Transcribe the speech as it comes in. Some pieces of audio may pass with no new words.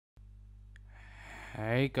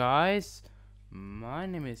Hey guys, my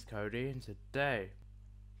name is Cody and today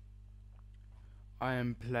I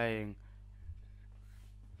am playing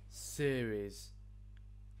series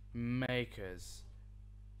Makers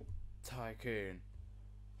Tycoon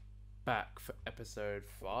back for episode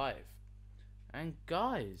 5. And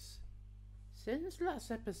guys, since last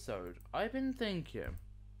episode I've been thinking,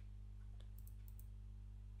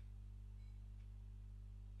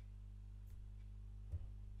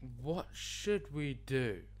 what should we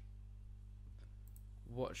do?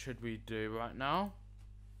 What should we do right now?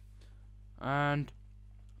 And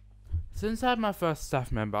since I had my first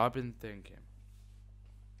staff member, I've been thinking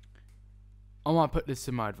I might put this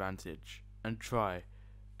to my advantage and try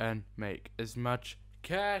and make as much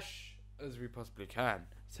cash as we possibly can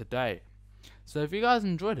today. So if you guys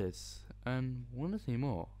enjoyed this and want to see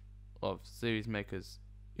more of series makers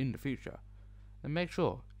in the future, then make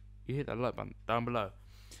sure you hit that like button down below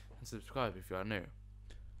and subscribe if you are new.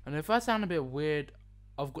 And if I sound a bit weird,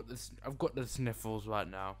 I've got the sniffles right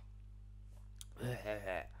now.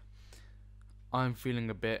 I'm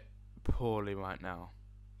feeling a bit poorly right now.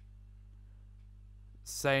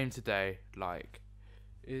 Same today, I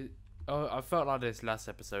felt like this last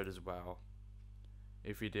episode as well.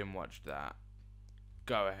 If you didn't watch that,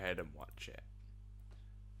 go ahead and watch it.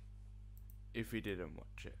 If you didn't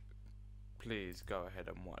watch it, please go ahead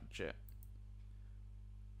and watch it.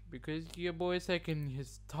 Because your boy's taking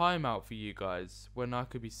his time out for you guys when I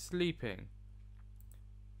could be sleeping.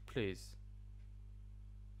 Please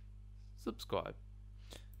subscribe.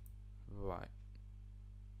 Right.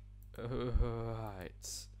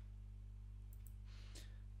 Right.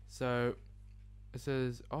 So it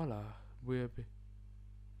says, "Hola, we'll be."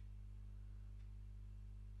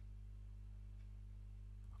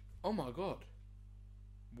 Oh my god!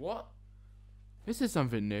 What? This is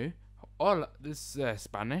something new. Hola, this is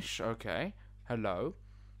Spanish. Okay. Hello.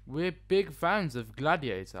 We're big fans of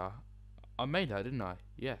Gladiator. I made that, didn't I?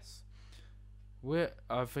 Yes. I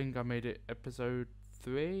think I made it episode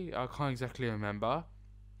 3. I can't exactly remember.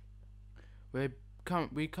 We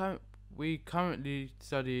currently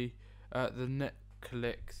study at the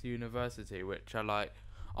Netflix University, which are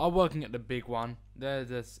working at the big one. They're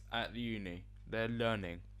just at the uni. They're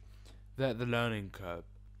learning. They're at the learning curve.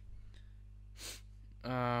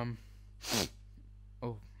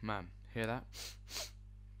 Oh man, hear that?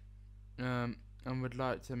 And would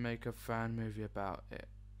like to make a fan movie about it.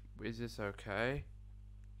 Is this okay?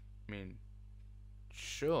 I mean,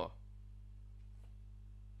 sure.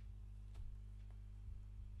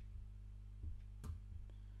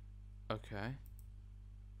 Okay.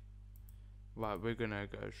 Right, we're gonna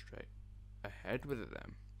go straight ahead with it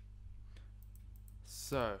then.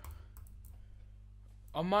 So,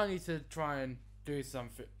 I might need to try and do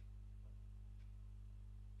something.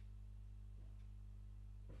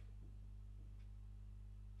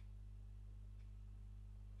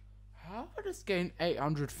 How I just gain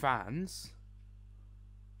 800 fans?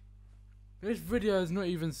 This video has not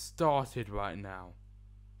even started right now.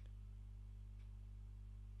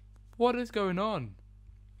 What is going on?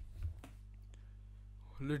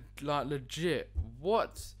 Legit,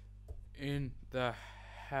 what in the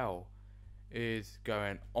hell is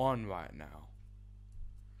going on right now?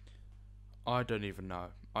 I don't even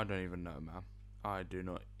know. I don't even know, man. I do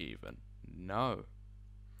not even know.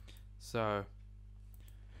 So,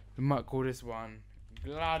 we might call this one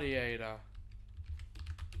Gladiator :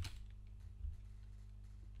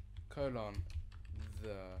 the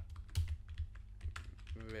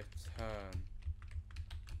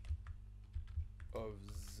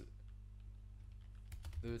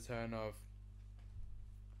return of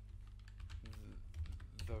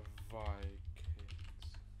the Vikings.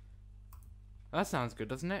 That sounds good,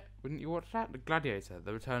 doesn't it? Wouldn't you watch that? The Gladiator,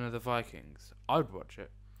 the Return of the Vikings. I'd watch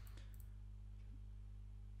it.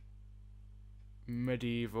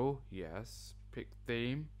 Medieval, yes. Pick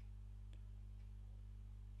theme.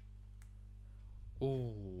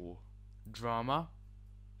 Ooh. Drama.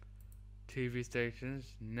 TV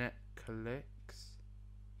stations. Netflix.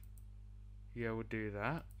 Yeah, we'll do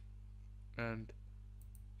that. And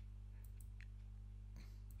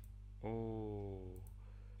oh,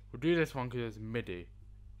 we'll do this one because it's MIDI.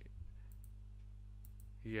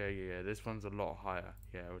 Yeah. This one's a lot higher.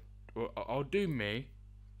 Yeah, I'll do me,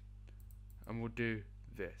 and we'll do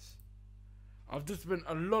this. I've just spent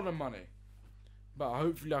a lot of money, but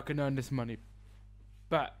hopefully I can earn this money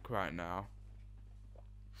back right now.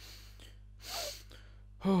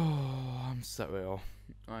 Oh, I'm so ill.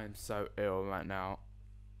 I am so ill right now.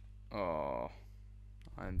 Oh,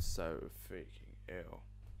 I'm so freaking ill.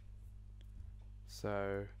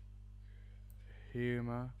 So,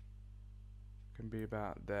 humor, can be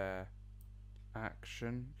about there.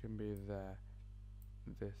 Action can be there.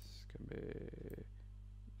 This can be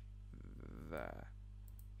there.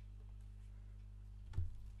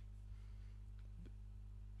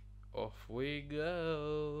 Off we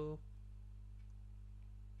go.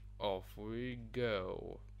 Off we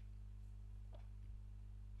go.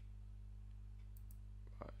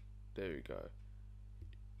 Right, there we go.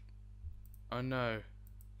 I know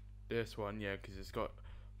this one, yeah, because it's got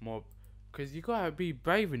more. Because you gotta be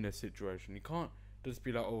brave in this situation. You can't just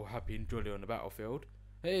be like, oh, happy and jolly on the battlefield.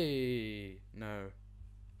 Hey, no.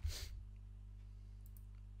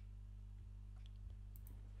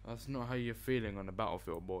 That's not how you're feeling on the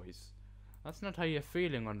battlefield, boys. That's not how you're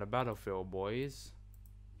feeling on the battlefield, boys.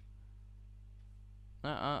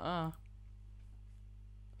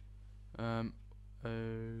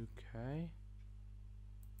 Okay.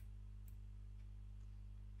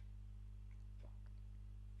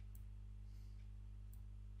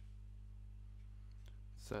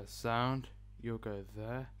 So sound, you'll go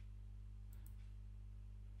there.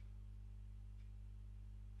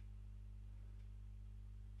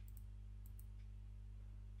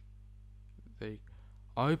 I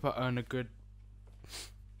hope I earn a good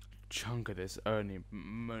chunk of this earning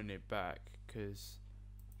money back, because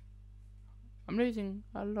I'm losing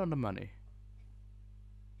a lot of money.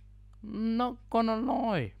 Not gonna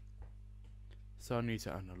lie. So I need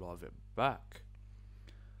to earn a lot of it back.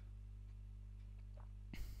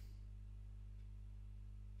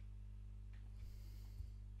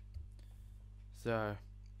 So,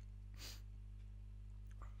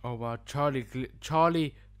 oh well, Charlie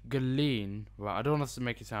Glean. Well, I don't want to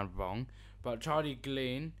make it sound wrong, but Charlie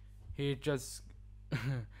Glean, he just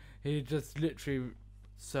he just literally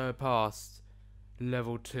surpassed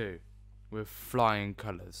level 2 with flying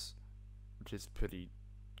colours, which is pretty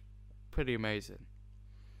amazing.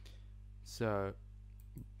 So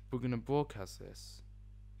we're gonna broadcast this.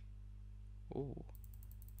 Ooh,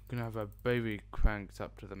 we're gonna have our baby cranked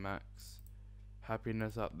up to the max.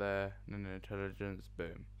 Happiness up there, and then intelligence,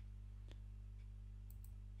 boom.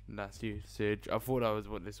 And that's usage. I thought that was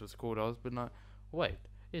what this was called. I was but like, wait,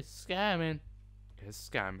 it's scamming. It's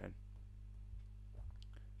scamming.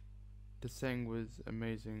 The saying was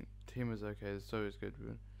amazing. Team was okay. So is good.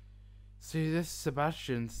 See, this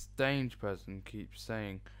Sebastian Stange person keeps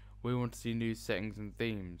saying we want to see new settings and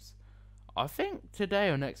themes. I think today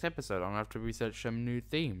or next episode I'm gonna have to research some new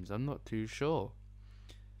themes. I'm not too sure.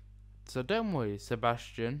 So don't worry,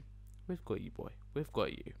 Sebastian. We've got you, boy. We've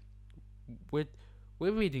got you. We're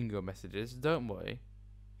reading your messages. Don't worry.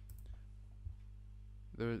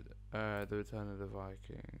 The Return of the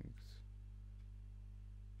Vikings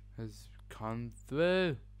has come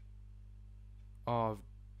through. Oh,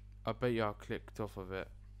 I bet you I clicked off of it.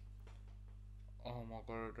 Oh my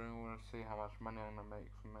god, I don't want to see how much money I'm gonna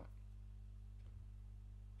make from it.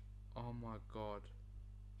 Oh my god.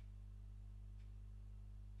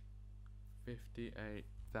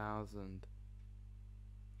 58,000.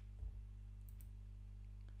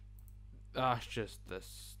 That's just the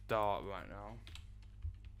start right now.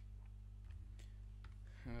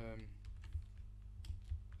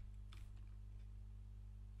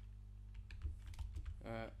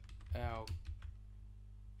 L.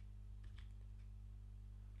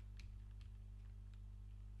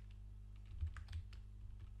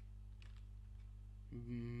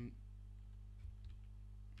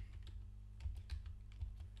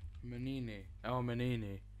 Manini. El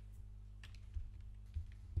Manini.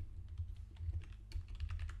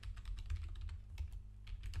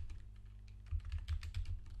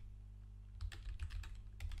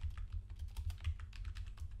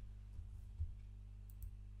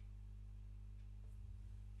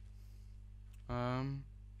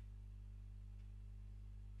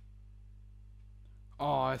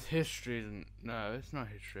 Oh, it's history. No, it's not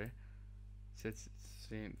history. It's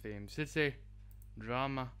theme. City.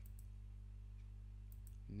 Drama.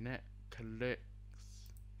 Netflix.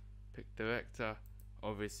 Pick director.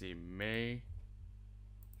 Obviously me.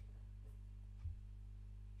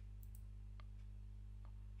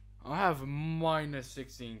 I have minus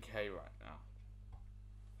 16k right now.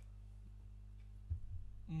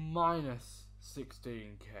 Minus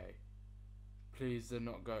 16k. Please do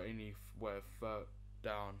not go anywhere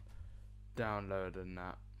down lower than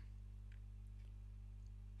that.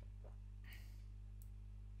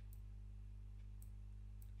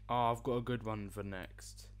 Oh, I've got a good one for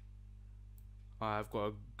next. I've got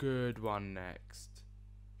a good one next.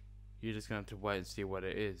 You're just gonna have to wait and see what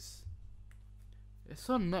it is. It's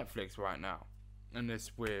on Netflix right now, and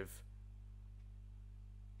it's with.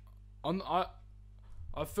 I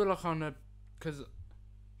feel like I'm gonna, cause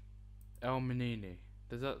El Menini.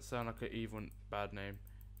 Does that sound like an evil, bad name?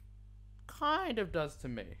 Kind of does to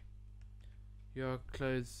me. You're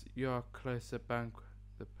close to bank.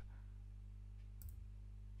 It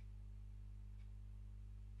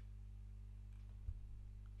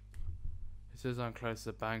says I'm close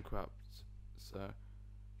to bankrupt, so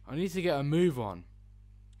I need to get a move on.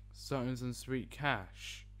 Starting some sweet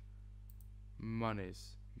cash.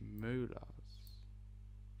 Monies. Moolahs.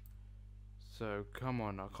 So, come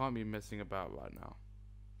on, I can't be messing about right now.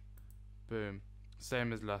 Boom.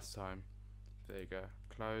 Same as last time. There you go.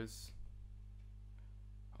 Close.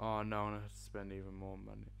 Oh no, I'm gonna have to spend even more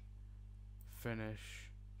money.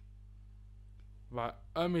 Finish. Right,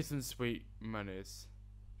 owe me some sweet monies.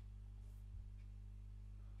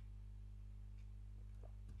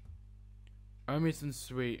 Owe me some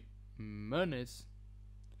sweet monies.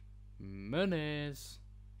 Monies.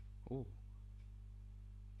 Ooh.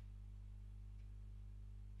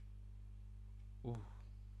 Ooh.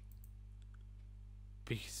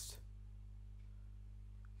 Beast.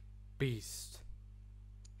 Beast.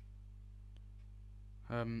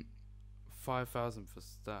 5,000 for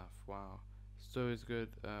staff. Wow. Story's good.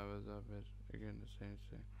 Was up it again? The same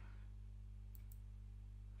thing.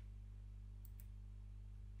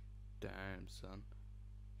 Damn, son.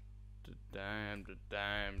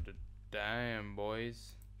 Damn,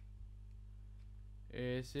 boys.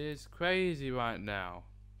 This is crazy right now.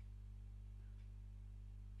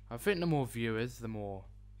 I think the more viewers, the more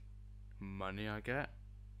money I get.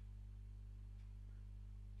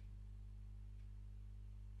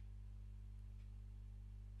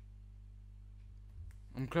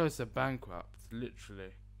 I'm close to bankrupt,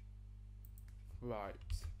 literally. Right.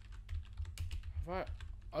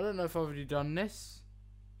 I don't know if I've already done this.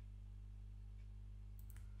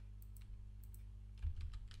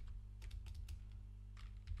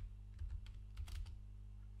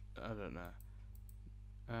 I don't know.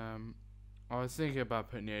 I was thinking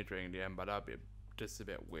about putting the age rating in the end, but that'd be just a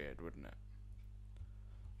bit weird, wouldn't it?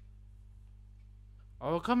 I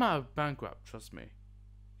will come out of bankrupt, trust me.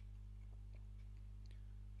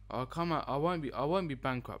 I'll come out. I won't be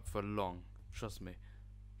bankrupt for long. Trust me.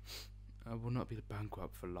 I will not be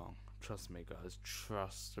bankrupt for long. Trust me, guys.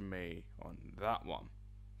 Trust me on that one.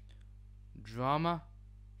 Drama.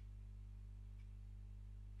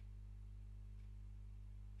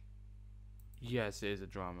 Yes, it is a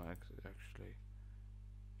drama, actually.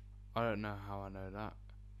 I don't know how I know that.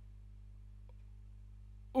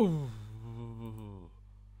 Ooh.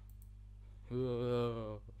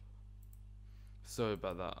 Sorry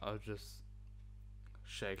about that. I was just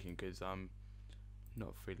shaking because I'm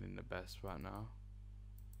not feeling the best right now.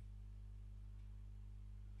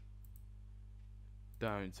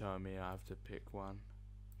 Don't tell me I have to pick one.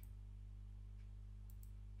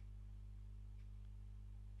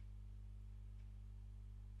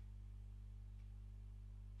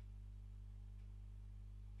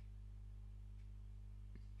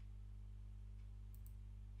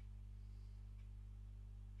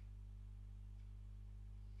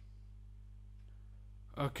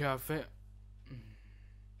 Okay, I think.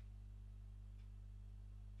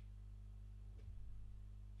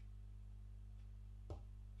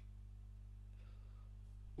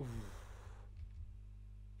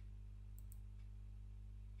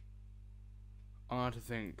 I have to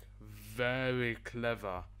think very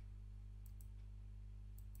clever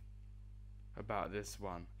about this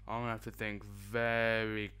one. I'm gonna have to think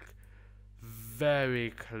very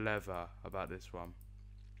clever about this one.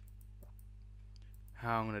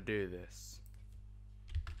 How I'm gonna do this.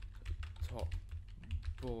 Top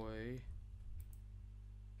boy.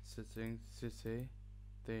 City.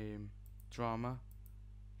 Theme. Drama.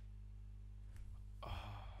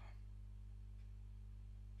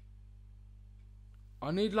 I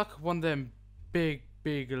need like one of them big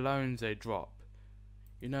loans they drop.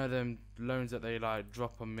 You know them loans that they like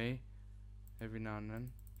drop on me every now and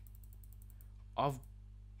then.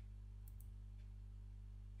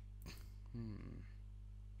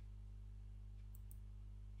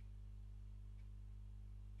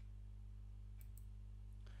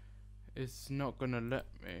 It's not gonna let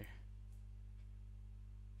me.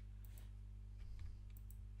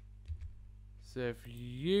 So if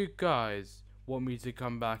you guys want me to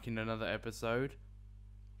come back in another episode,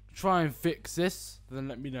 try and fix this, then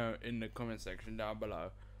let me know in the comment section down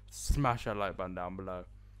below. Smash that like button down below.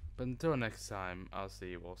 But until next time, I'll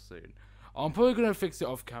see you all soon. I'm probably gonna fix it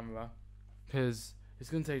off camera because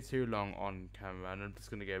it's gonna take too long on camera, and I'm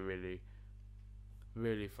just gonna get really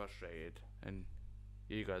frustrated, and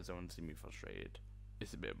you guys don't want to see me frustrated.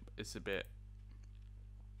 It's a bit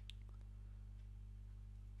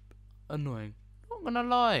annoying. Not gonna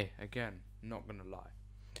lie. Again, not gonna lie.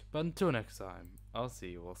 But until next time, I'll see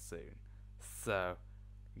you all soon. So,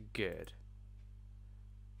 good.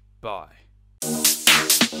 Bye.